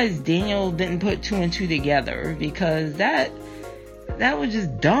surprised Daniel didn't put 2 and 2 together, because that was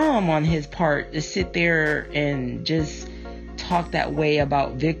just dumb on his part to sit there and just talk that way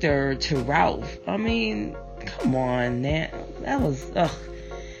about Victor to Ralph. Come on, man. That was,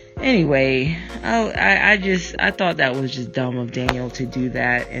 Anyway, I thought that was just dumb of Daniel to do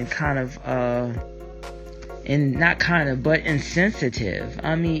that, and but insensitive.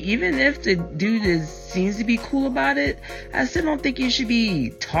 Even if the dude seems to be cool about it, I still don't think you should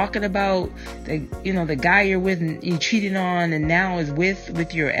be talking about the guy you're with and you cheated on and now is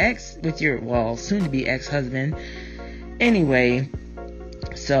with your ex, soon to be ex-husband. Anyway,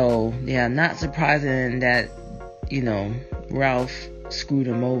 so yeah, not surprising that, Ralph screwed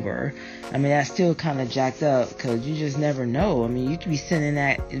him over. That's still kind of jacked up, because you just never know. You could be sending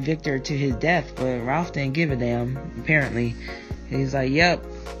that Victor to his death, but Ralph didn't give a damn, apparently. He's like, yep,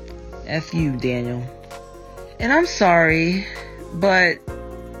 F you, Daniel. And I'm sorry, but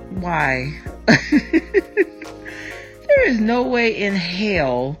why? There is no way in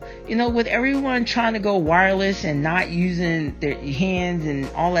hell, with everyone trying to go wireless and not using their hands and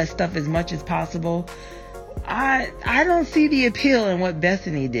all that stuff as much as possible, I don't see the appeal in what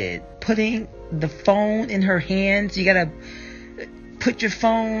Bethany did. Putting the phone in her hands. You gotta put your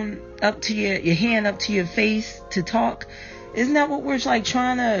phone up to your hand up to your face to talk. Isn't that what we're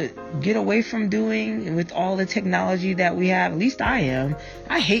trying to get away from doing with all the technology that we have? At least I am.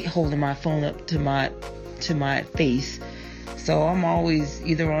 I hate holding my phone up to my face. So I'm always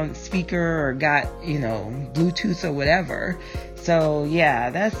either on speaker or got, Bluetooth or whatever. So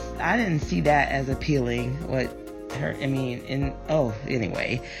yeah, I didn't see that as appealing.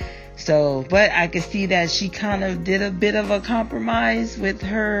 Anyway. So, but I could see that she kind of did a bit of a compromise with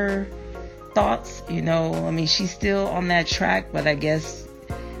her thoughts, she's still on that track, but I guess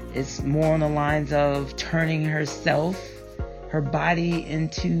it's more on the lines of turning her body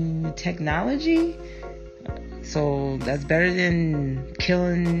into technology. So that's better than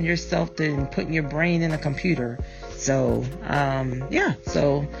killing yourself than putting your brain in a computer. So,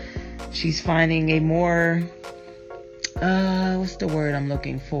 so she's finding a more, what's the word I'm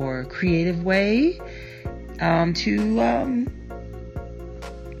looking for? Creative way, to,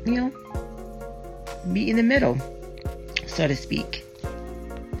 be in the middle, so to speak.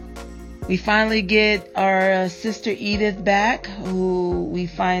 We finally get our sister Edith back, who we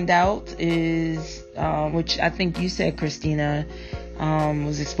find out is, which I think you said, Christina,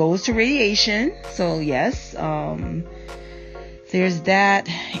 was exposed to radiation. So yes, there's that.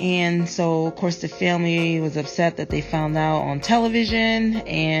 And so of course the family was upset that they found out on television.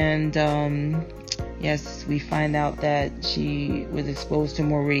 And yes, we find out that she was exposed to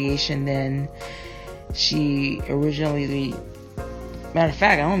more radiation than she originally. Matter of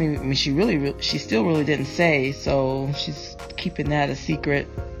fact, she still really didn't say, so she's keeping that a secret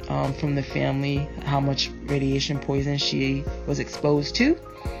from the family, how much radiation poison she was exposed to.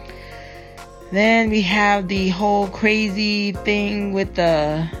 Then we have the whole crazy thing with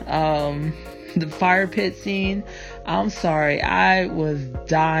the fire pit scene. I'm sorry, I was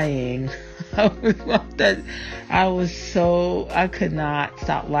dying. I could not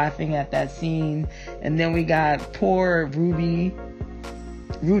stop laughing at that scene. And then we got poor Rudy.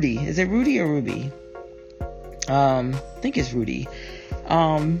 Is it Rudy or Ruby? I think it's Rudy.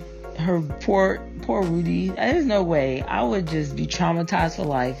 Her poor Rudy. There's no way. I would just be traumatized for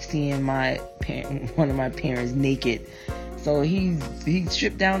life seeing one of my parents naked. So he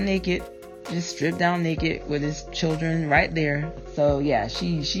stripped down naked with his children right there. So yeah,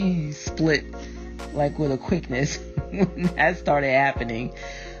 she split like with a quickness when that started happening.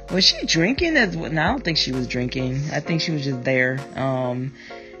 Was she drinking as well? No, I don't think she was drinking. I think she was just there. And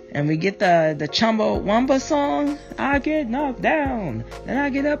we get the Chumbawamba song. I get knocked down, then I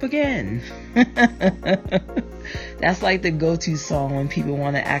get up again. That's like the go-to song when people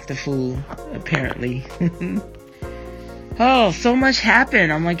want to act a fool, apparently. Oh, so much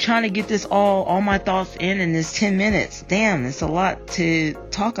happened. I'm like trying to get this all my thoughts in this 10 minutes. Damn, it's a lot to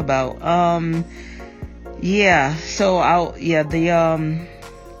talk about.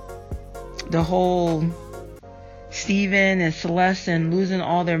 The whole Steven and Celeste and losing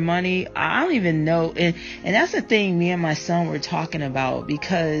all their money. I don't even know. And that's the thing me and my son were talking about,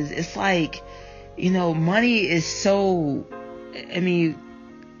 because it's like, money is so, it's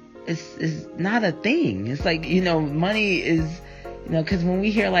not a thing. It's like, money is, because when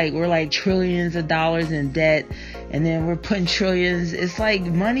we hear like we're like trillions of dollars in debt and then we're putting trillions, it's like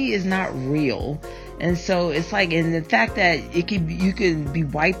money is not real. And so it's like, and the fact that you could be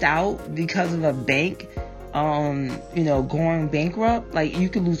wiped out because of a bank, going bankrupt, like you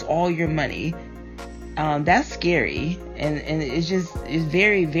could lose all your money. That's scary. And it's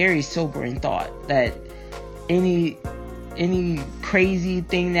very, very sobering thought that any crazy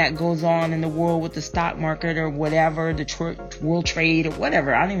thing that goes on in the world with the stock market or whatever, the world trade or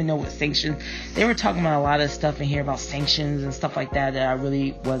whatever. I don't even know what sanctions. They were talking about a lot of stuff in here about sanctions and stuff like that I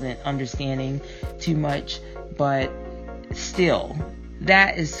really wasn't understanding too much. But still,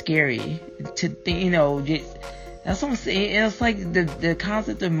 that is scary to think, that's what I'm saying. It's like the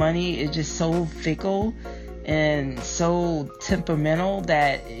concept of money is just so fickle and so temperamental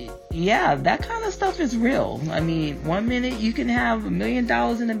that, yeah, that kind of stuff is real. I mean, one minute you can have $1 million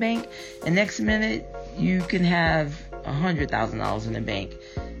in the bank, and next minute you can have $100,000 in the bank.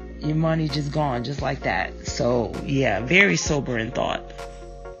 Your money just gone, just like that. So, yeah, very sobering thought.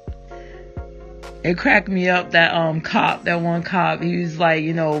 It cracked me up that one cop, he was like,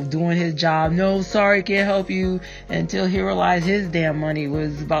 doing his job. No, sorry, can't help you, until he realized his damn money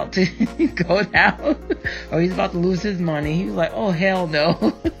was about to go down, or he's about to lose his money. He was like, oh, hell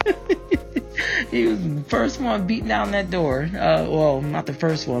no. He was the first one beating down that door. Well, not the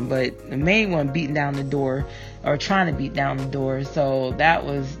first one, but the main one beating down the door, or trying to beat down the door. So that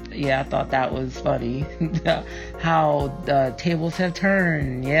was, I thought that was funny. How the tables have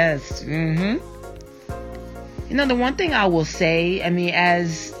turned. Yes. The one thing I will say,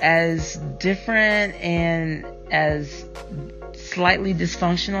 as different and as slightly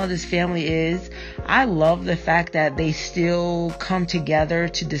dysfunctional this family is, I love the fact that they still come together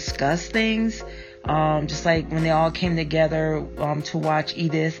to discuss things. Just like when they all came together to watch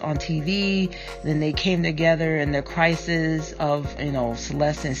Edith on TV, then they came together in the crisis of,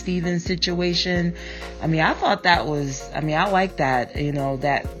 Celeste and Steven's situation. I thought that was, I like that,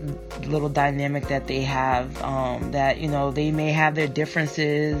 that little dynamic that they have, that, they may have their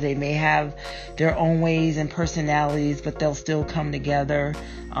differences, they may have their own ways and personalities, but they'll still come together,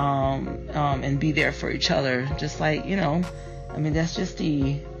 and be there for each other. Just like, that's just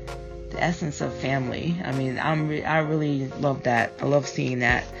essence of family. I mean, I really love that. I love seeing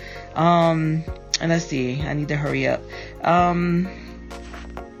that. And let's see, I need to hurry up.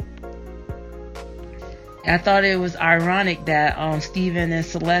 I thought it was ironic that Steven and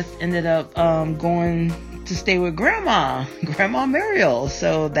Celeste ended up going to stay with Grandma Muriel.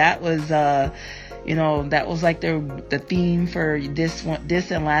 So that was that was like the theme for this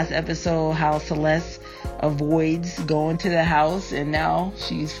and last episode, how Celeste avoids going to the house and now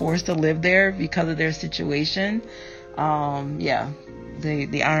she's forced to live there because of their situation.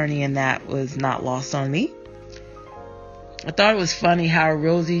 The irony in that was not lost on me. I thought it was funny how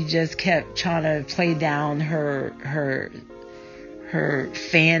Rosie just kept trying to play down her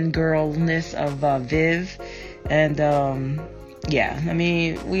fangirlness of Viv, and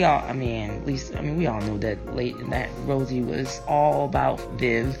we all know that Rosie was all about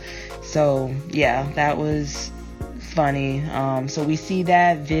Viv. So yeah, that was funny. So we see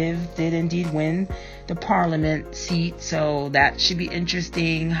that Viv did indeed win the Parliament seat, so that should be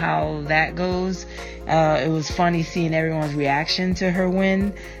interesting how that goes. It was funny seeing everyone's reaction to her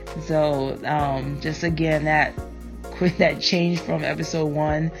win. So just again, that change from episode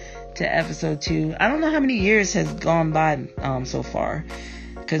 1 to episode 2. I don't know how many years has gone by so far,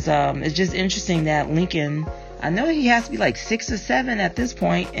 because it's just interesting that Lincoln, I know he has to be like 6 or 7 at this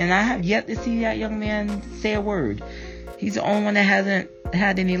point, and I have yet to see that young man say a word. He's the only one that hasn't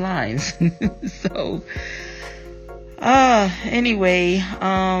had any lines. So anyway,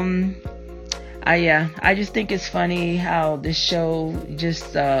 I just think it's funny how this show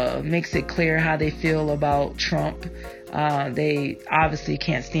just makes it clear how they feel about Trump. They obviously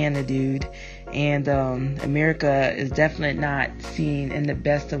can't stand the dude, and America is definitely not seen in the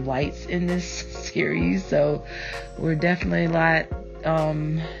best of lights in this series. So we're definitely not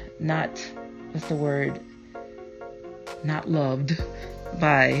loved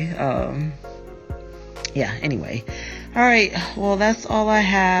by anyway. All right, well, that's all I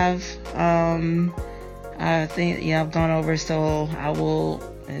have. I think I've gone over, so I will.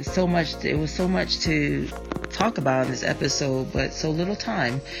 It was so much to talk about in this episode, but so little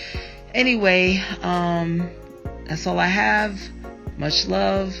time. Anyway, that's all I have. Much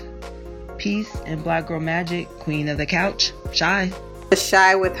love, peace, and Black Girl Magic, Queen of the Couch, Shy.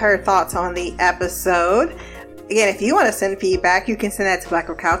 Shy with her thoughts on the episode. Again, if you want to send feedback, you can send that to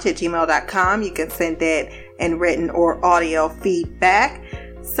blackgirlcouch@gmail.com. You can send it in written or audio feedback.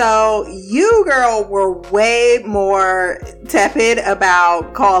 So you, girl, were way more tepid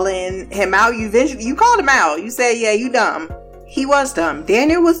about calling him out. You called him out. You said, yeah, you dumb. He was dumb.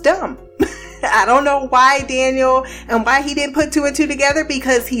 Daniel was dumb. I don't know why Daniel and why he didn't put 2 and 2 together,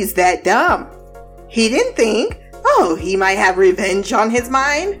 because he's that dumb. He didn't think, he might have revenge on his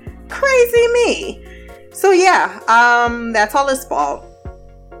mind. Crazy me. So yeah, that's all his fault.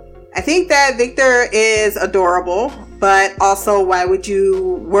 I think that Victor is adorable, but also, why would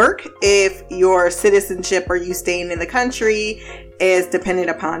you work if your citizenship or you staying in the country is dependent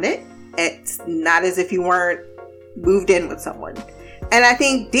upon it? It's not as if you weren't moved in with someone. And I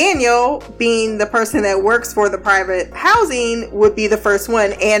think Daniel, being the person that works for the private housing, would be the first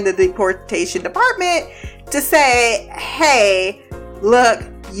one, and the deportation department, to say, hey, look,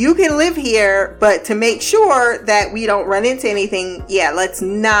 you can live here, but to make sure that we don't run into anything, let's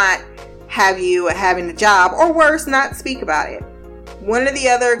not have you having a job, or worse, not speak about it. One or the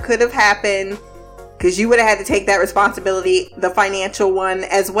other could have happened, because you would have had to take that responsibility, the financial one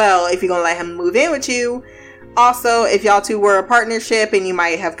as well, if you're going to let him move in with you. Also, if y'all two were a partnership and you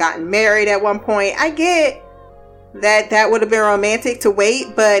might have gotten married at one point, I get that would have been romantic to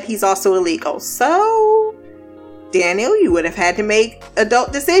wait, but he's also illegal. So, Daniel, you would have had to make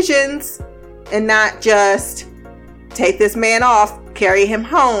adult decisions and not just take this man off, carry him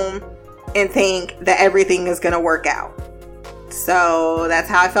home, and think that everything is going to work out. So that's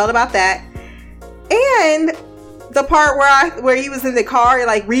how I felt about that. And the part where he was in the car,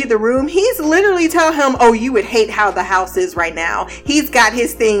 like, read the room, he's literally telling him, you would hate how the house is right now. He's got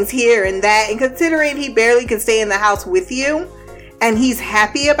his things here and that. And considering he barely could stay in the house with you, and he's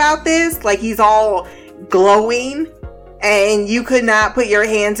happy about this, like he's all glowing, and you could not put your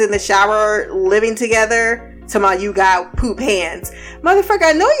hands in the shower living together. Somehow you got poop hands. Motherfucker,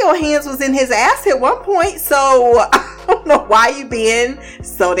 I know your hands was in his ass at one point, so I don't know why you being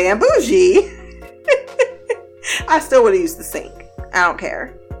so damn bougie. I still would have used the sink. I don't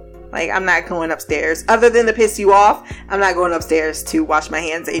care. Like, I'm not going upstairs. Other than to piss you off, I'm not going upstairs to wash my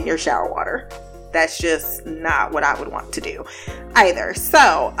hands in your shower water. That's just not what I would want to do either.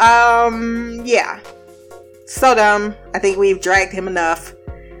 So, yeah. So dumb. I think we've dragged him enough.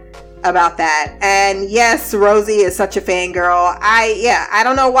 about that. And yes, Rosie is such a fangirl. I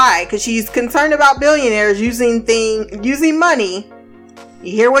don't know why, because she's concerned about billionaires using money.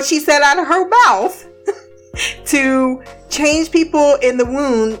 You hear what she said out of her mouth to change people in the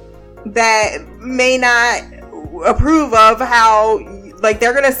womb that may not approve of how, like,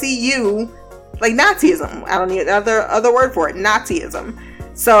 they're gonna see you like Nazism. I don't need other word for it. Nazism.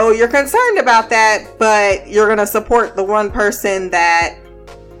 So you're concerned about that, but you're gonna support the one person that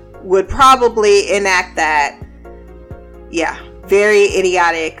would probably enact that. Yeah, very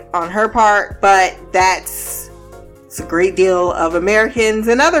idiotic on her part, but it's a great deal of Americans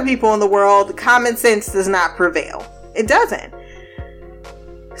and other people in the world. Common sense does not prevail. It doesn't.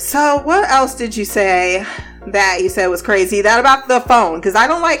 So what else did you say that you said was crazy? That about the phone, because I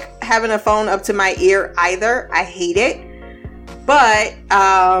don't like having a phone up to my ear either. I hate it. But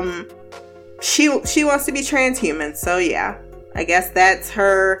she wants to be transhuman, so yeah, I guess that's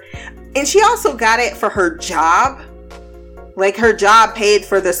her. And she also got it for her job. Like, her job paid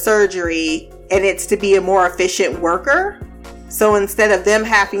for the surgery, and it's to be a more efficient worker. So instead of them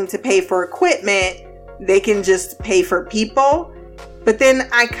having to pay for equipment, they can just pay for people. But then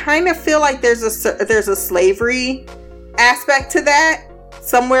I kind of feel like there's a slavery aspect to that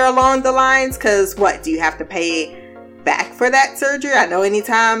somewhere along the lines. Because what, do you have to pay back for that surgery? I know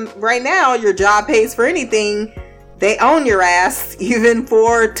anytime right now your job pays for anything, they own your ass, even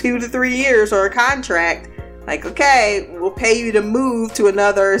for 2 to 3 years or a contract. Like, okay, we'll pay you to move to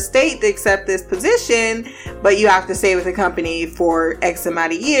another state to accept this position, but you have to stay with the company for X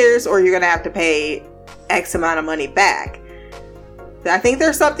amount of years, or you're gonna have to pay X amount of money back. I think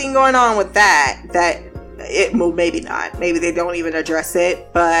there's something going on with that it, well, maybe not, maybe they don't even address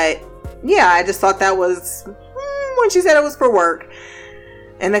it, but yeah, I just thought that was, when she said it was for work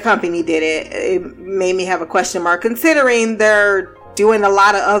and the company did it, it made me have a question mark, considering they're doing a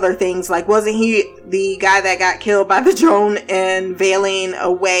lot of other things. Like, wasn't he the guy that got killed by the drone and veiling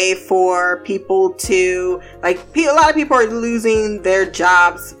a way for people to, like, a lot of people are losing their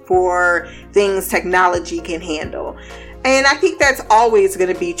jobs for things technology can handle. And I think that's always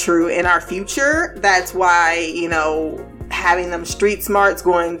going to be true in our future. That's why, you know, having them street smarts,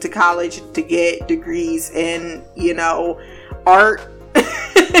 going to college to get degrees in, you know, art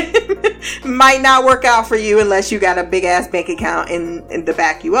might not work out for you unless you got a big ass bank account in to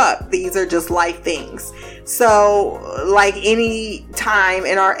back you up. These are just life things. So, like any time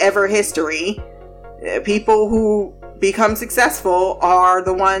in our ever history, people who become successful are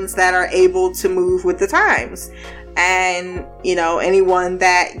the ones that are able to move with the times. And, you know, anyone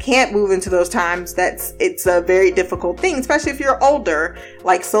that can't move into those times, it's a very difficult thing, especially if you're older,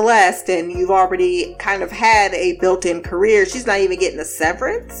 like Celeste, and you've already kind of had a built-in career. She's not even getting a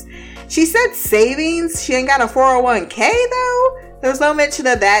severance. She said savings. She ain't got a 401k though. There's no mention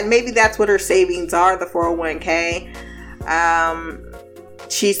of that. Maybe that's what her savings are, the 401k.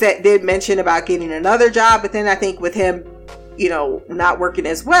 She did mention about getting another job, but then I think with him, you know, not working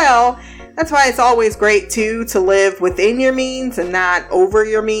as well, that's why it's always great too to live within your means and not over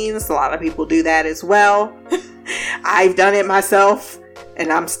your means. A lot of people do that as well. I've done it myself,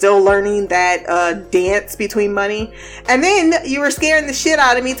 and I'm still learning that dance between money. And then you were scaring the shit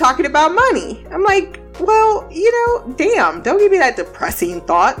out of me talking about money. I'm like, well, you know, damn, don't give me that depressing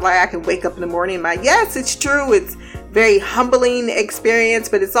thought. Like, I can wake up in the morning and like, yes, it's true. It's very humbling experience,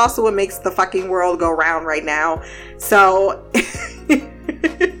 but it's also what makes the fucking world go round right now. So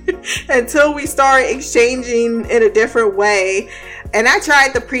until we start exchanging in a different way, and I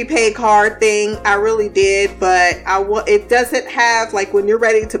tried the prepaid card thing, I really did, but it doesn't have, like, when you're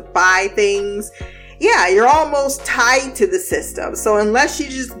ready to buy things, yeah, you're almost tied to the system. So unless you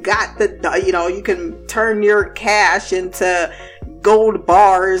just got you know, you can turn your cash into gold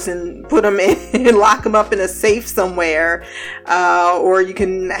bars and put them in and lock them up in a safe somewhere, or you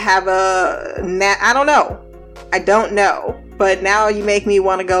can have I don't know. I don't know. But now you make me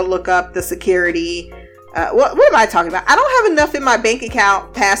want to go look up the security. What am I talking about? I don't have enough in my bank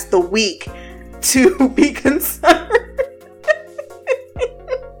account past the week to be concerned.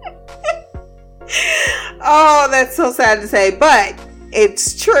 Oh, that's so sad to say, but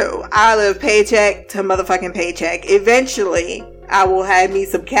it's true. I live paycheck to motherfucking paycheck. Eventually, I will have me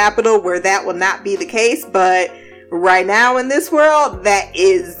some capital where that will not be the case, but right now in this world, that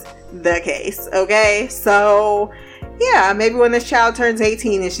is the case, okay? So, yeah, maybe when this child turns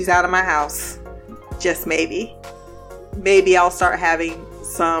 18 and she's out of my house, just maybe I'll start having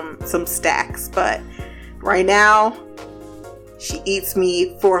some stacks, but right now, she eats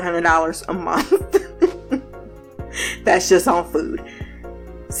me $400 a month. That's just on food.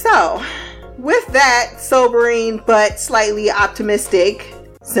 So, with that sobering but slightly optimistic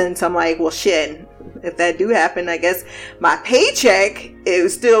since I'm like, well, shit, if that do happen, I guess my paycheck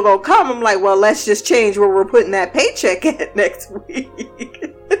is still gonna come. I'm like, well, let's just change where we're putting that paycheck at next week.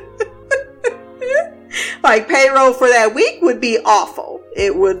 Like, payroll for that week would be awful.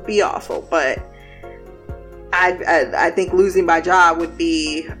 It would be awful, but I think losing my job would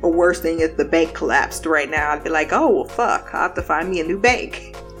be a worse thing if the bank collapsed right now. I'd be like, oh, well, fuck, I'll have to find me a new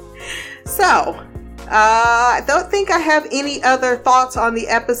bank. So, I don't think I have any other thoughts on the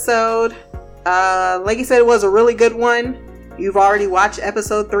episode. Like you said, it was a really good one. You've already watched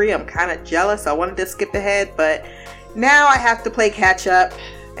episode 3. I'm kind of jealous. I wanted to skip ahead, but now I have to play catch up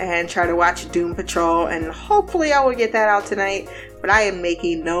and try to watch Doom Patrol, and hopefully I will get that out tonight, but I am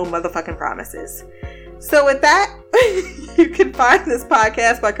making no motherfucking promises. So with that, you can find this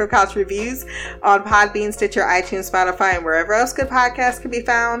podcast, Black Girl Couch Reviews, on Podbean, Stitcher, iTunes, Spotify, and wherever else good podcasts can be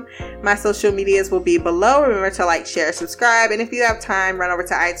found. My social medias will be below. Remember to like, share, subscribe, and if you have time, run over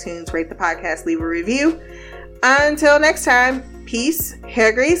to iTunes, rate the podcast, leave a review. Until next time, peace,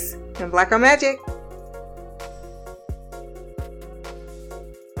 hair grease, and Black Girl Magic.